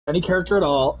any character at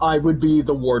all, I would be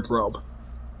the wardrobe.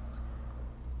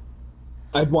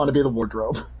 I'd want to be the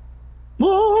wardrobe.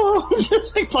 Whoa!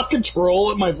 Just like fucking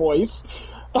troll at my voice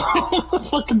all the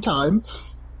fucking time.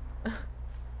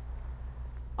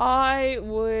 I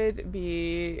would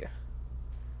be...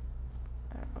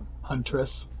 I don't know.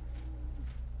 Huntress.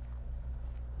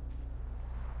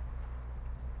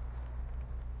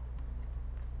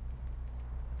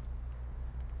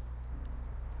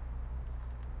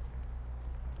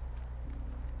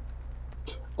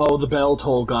 Oh, the bell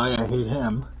toll guy, I hate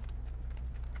him.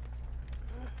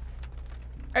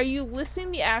 Are you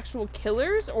listing the actual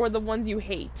killers or the ones you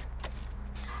hate?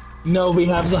 No, we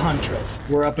have the Huntress.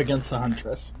 We're up against the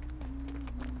Huntress.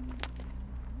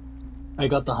 I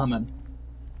got the hummin'.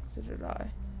 So did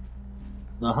I.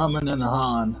 The hummin' and the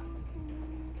han.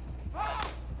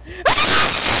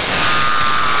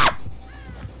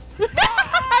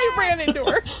 I ran into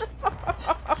her.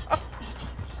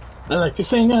 I like to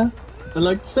sing her. I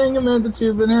like to sing her, man, that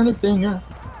you've been anything. I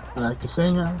like to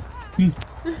sing her. She's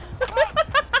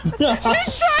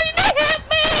trying to hit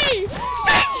me!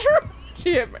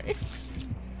 She hit me.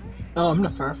 Oh, I'm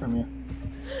not far from you.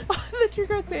 I thought you were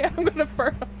gonna say I'm gonna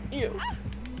burn on you.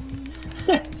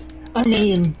 I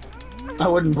mean, I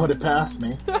wouldn't put it past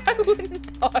me. I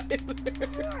wouldn't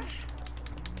either.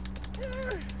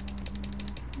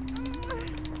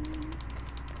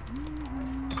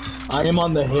 I am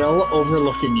on the hill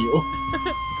overlooking you.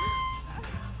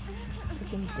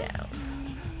 Looking down.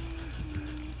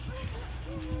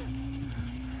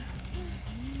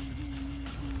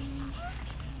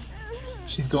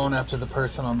 She's going after the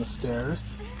person on the stairs.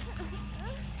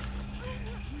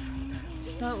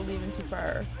 She's not leaving too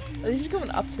far. At least she's going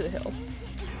up to the hill.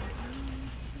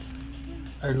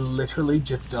 I literally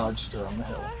just dodged her on the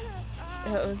hill.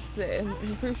 Yeah,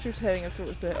 I'm pretty sure she's heading up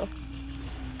towards the hill.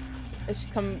 And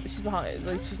she's behind,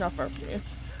 like she's not far from you.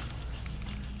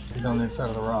 She's on the other side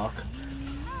of the rock.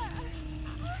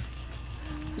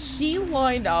 She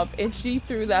lined up and she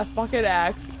threw that fucking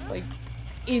axe like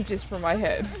inches from my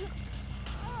head.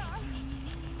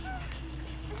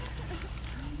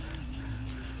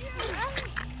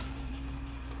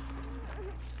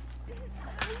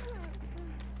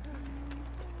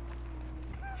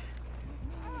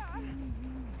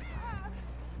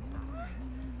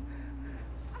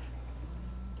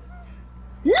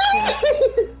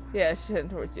 Yeah, she's heading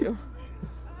towards you.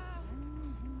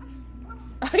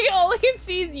 All I can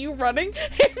see is you running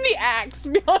and the axe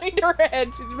behind her head.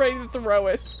 She's ready to throw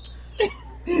it.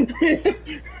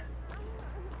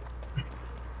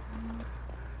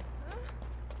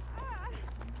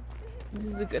 This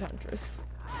is a good huntress.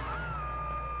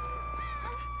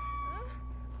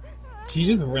 She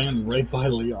just ran right by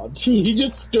Leon. He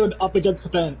just stood up against the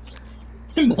fence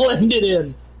and blended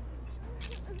in.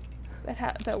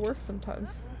 That works sometimes.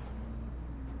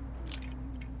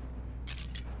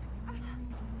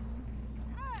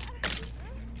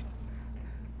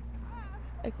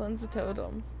 I cleanse the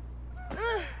totem.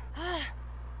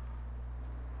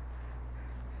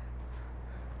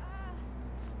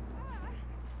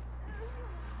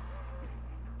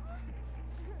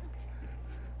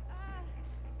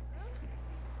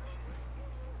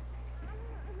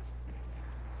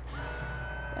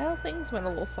 Well, things went a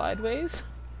little sideways.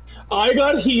 I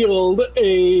got healed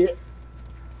a...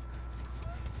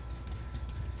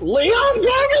 Leon, go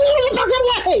the fucking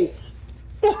way!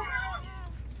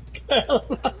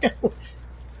 Oh,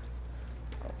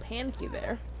 panicky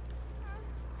there.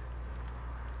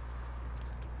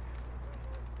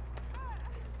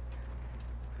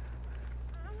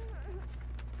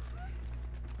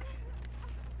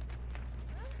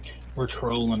 We're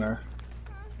trolling her.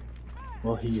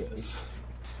 Well, he is.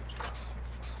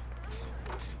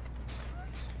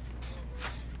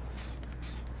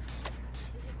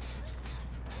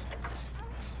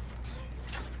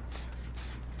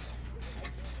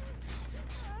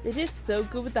 It is so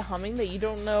good with the humming that you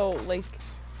don't know, like,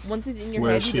 once it's in your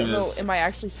Where head, you she don't know, is. am I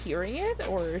actually hearing it,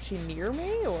 or is she near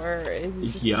me, or is it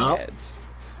just in my Yup. head?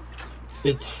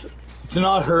 It's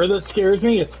not her that scares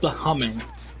me, it's the humming.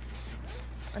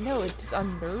 I know, it just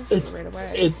unnerves me right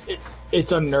away.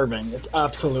 It's unnerving. It's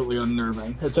absolutely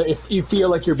unnerving. If you feel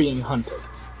like you're being hunted.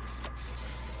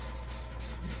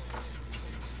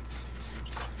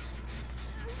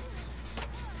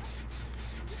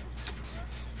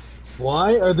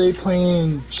 Why are they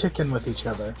playing chicken with each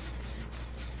other?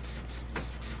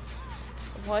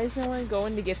 Why is no one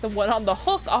going to get the one on the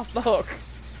hook off the hook?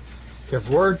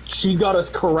 Because she got us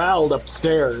corralled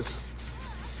upstairs.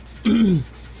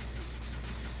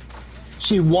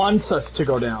 She wants us to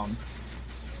go down.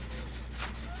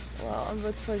 Well, I'm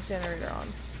about to put a generator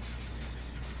on.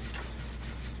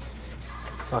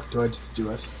 Fuck, do I just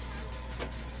do it?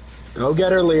 Go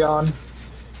get her, Leon.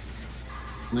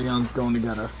 Leon's going to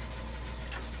get her.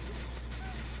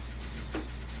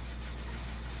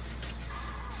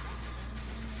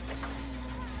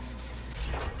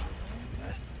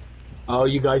 Oh,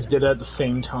 you guys did it at the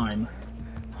same time.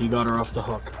 He got her off the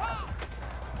hook.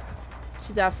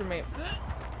 She's after me.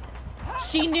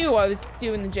 She knew I was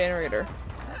doing the generator.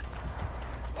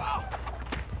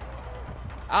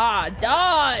 Ah,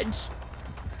 dodge!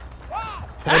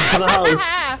 Head to the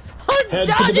house. I'm Head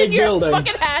to the dodging big your building.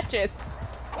 fucking hatchets!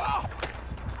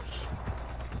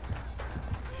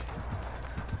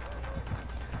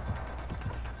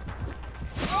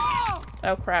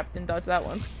 Oh crap, didn't dodge that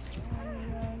one.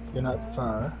 You're not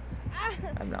far.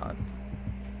 I'm not.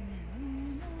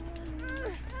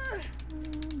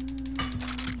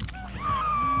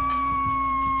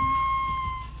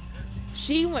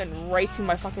 She went right to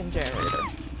my fucking generator.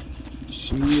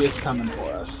 She is coming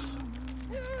for us.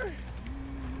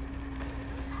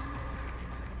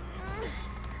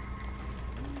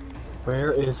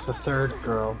 Where is the third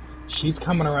girl? She's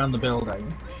coming around the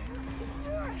building.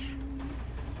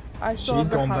 I saw She's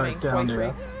her going humming, back down quite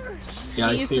there. free. Yeah,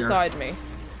 I She's see her. beside me.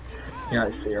 Yeah,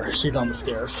 I see her. She's on the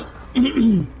stairs.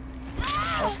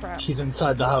 Oh crap. She's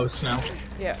inside the house now.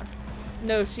 Yeah.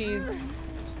 No, she's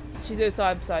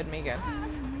outside beside me again.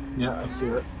 Yeah, I see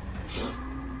her.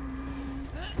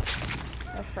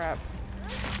 Oh crap.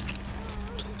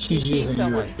 She's seeing using you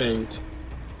someone. as bait.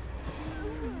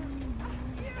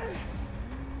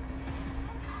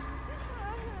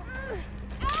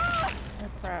 Oh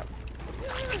crap.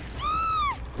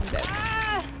 I'm dead.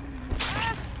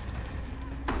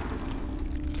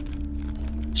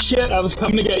 Shit, I was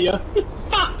coming to get you.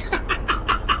 Fuck!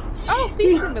 Oh,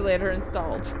 Thief Simulator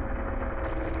installed.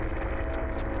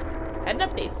 Had an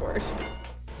update for it.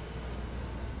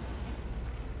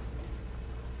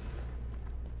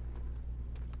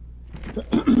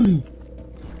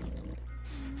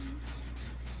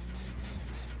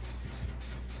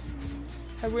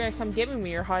 How are you gonna come get me when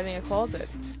you're hiding in a closet?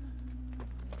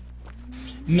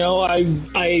 No,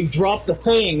 I dropped the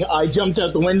thing. I jumped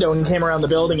out the window and came around the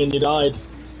building and you died.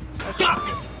 Fuck!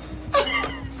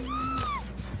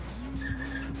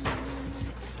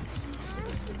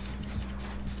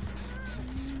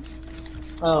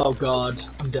 Oh god,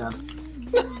 I'm dead.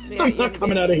 Yeah, I'm not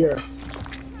coming out of here.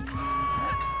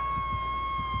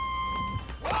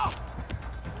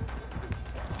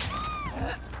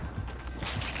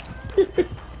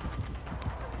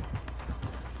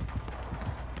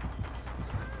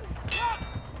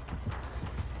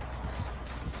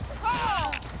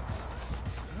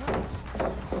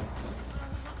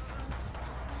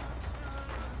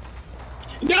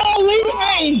 No, leave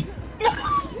me!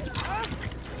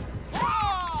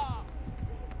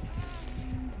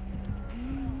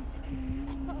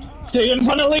 Stay in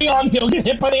front of Leon, he'll get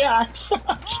hit by the axe.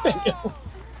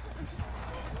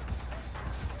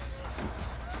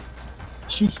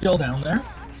 She's still down there.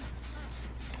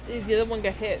 If the other one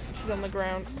got hit, she's on the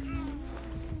ground.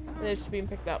 And then she's being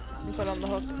picked up and put on the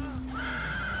hook.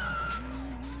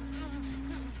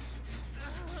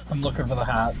 I'm looking for the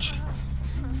hatch.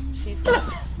 She's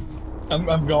I'm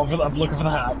going for I'm looking for the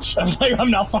hatch. I'm like,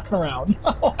 I'm not fucking around.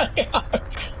 Oh my god.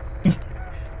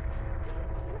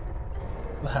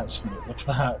 The hatch, mate. Look for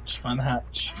the hatch. Find the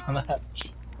hatch. Find the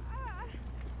hatch.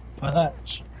 Find the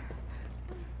hatch.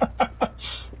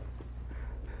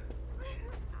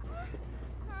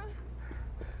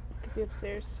 could be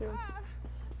upstairs too.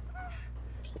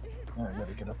 Oh, I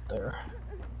gotta get up there.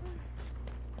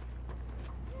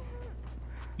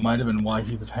 Might have been why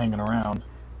he was hanging around.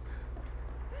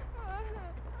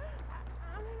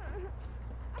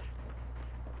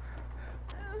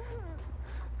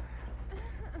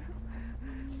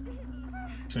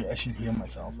 Actually, I should heal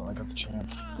myself when I got the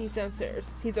chance. He's downstairs.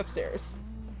 He's upstairs.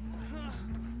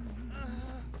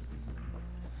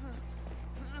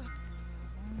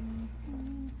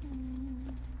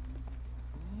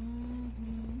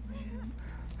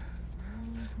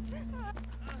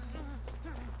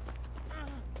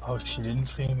 Oh, she didn't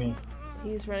see me.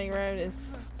 He's running around in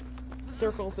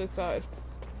circles outside.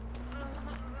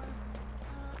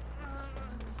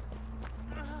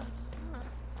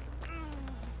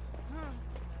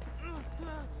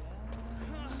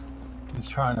 He's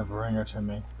trying to bring her to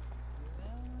me.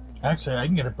 Actually, I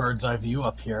can get a bird's eye view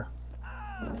up here.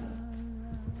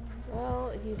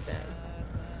 Well, he's down.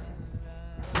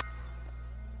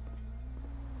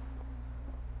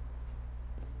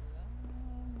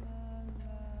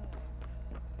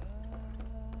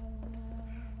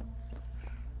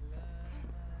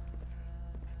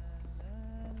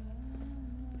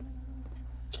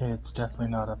 Okay, it's definitely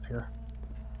not up here.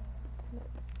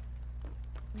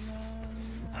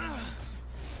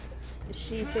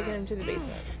 She's taking him to the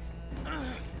basement.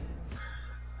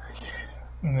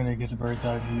 I'm gonna get a bird's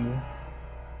eye view.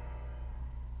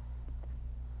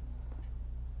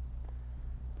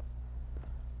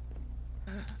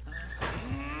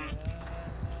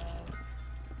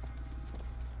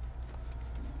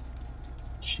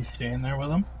 She's staying there with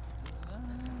him?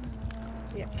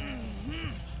 Yeah.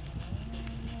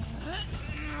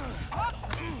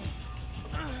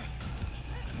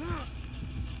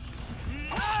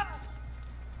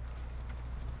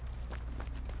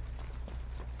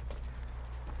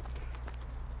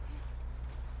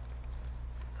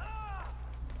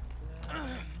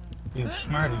 You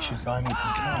smarty should buy me some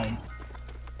time.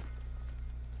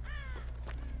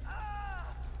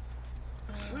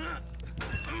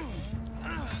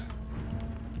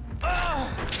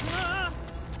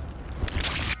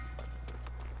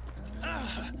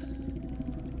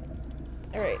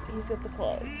 Alright, he's got the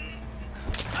claws.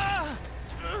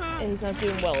 And he's not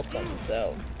doing well with them,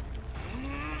 so...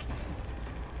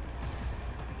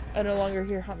 I no longer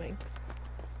hear humming.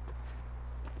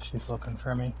 She's looking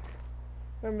for me.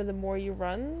 Remember, the more you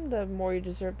run, the more you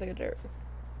deserve the dirt.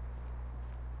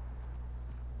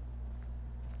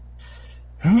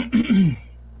 Let's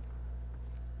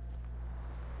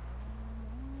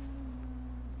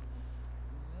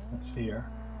see her.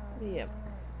 Yep.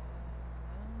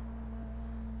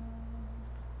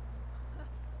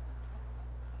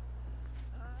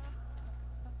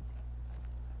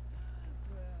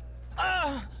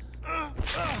 Oh,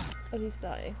 he's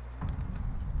dying.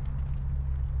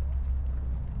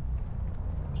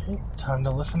 Okay, time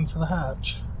to listen for the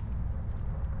hatch.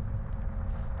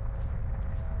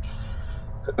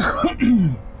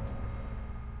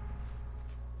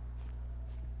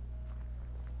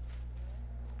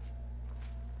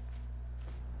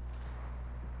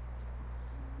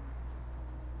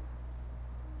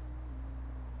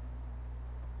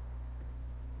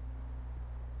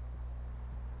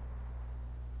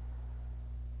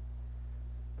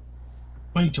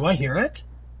 Wait, do I hear it?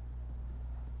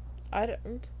 I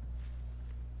don't.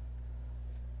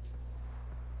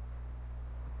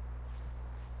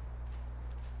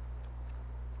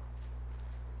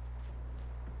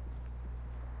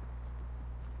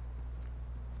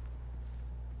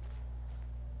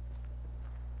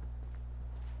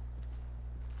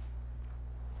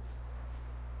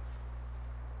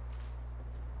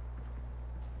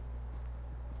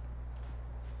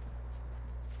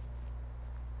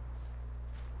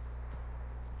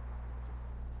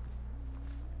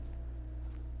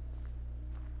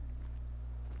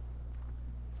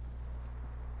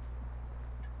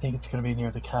 I think it's gonna be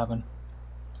near the cabin.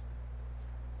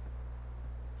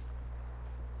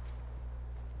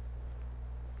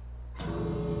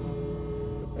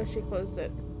 Oh, she closed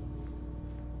it.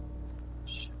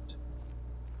 Shit.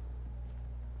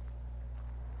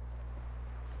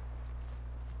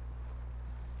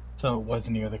 So it was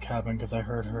near the cabin because I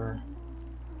heard her.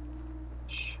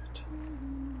 Shit.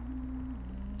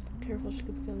 Careful, she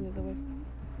could be going the other way.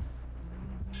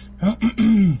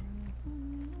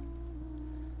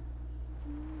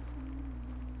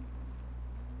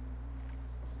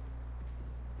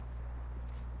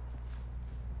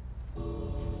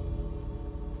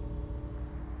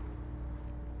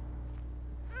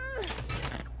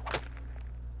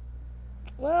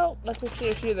 Well, that's what she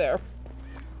issue there.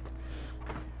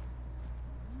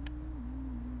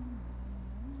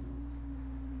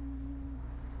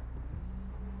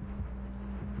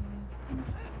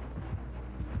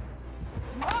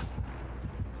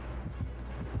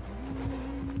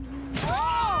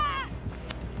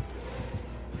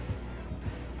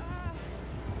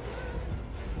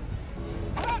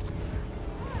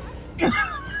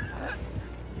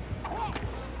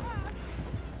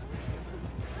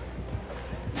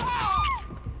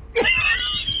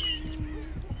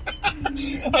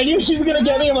 I knew she was gonna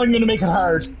get me, and I'm gonna make it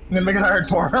hard. I'm gonna make it hard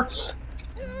for her.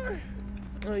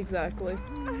 Oh, exactly.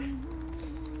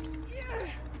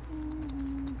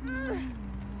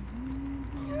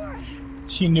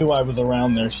 She knew I was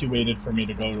around there. She waited for me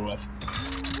to go to it.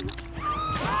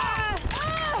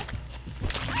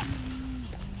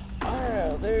 I don't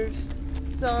know, there's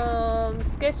some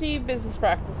sketchy business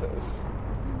practices.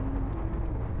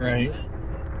 Right.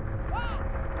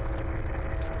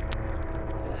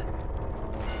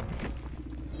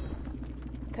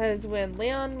 Because when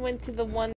Leon went to the one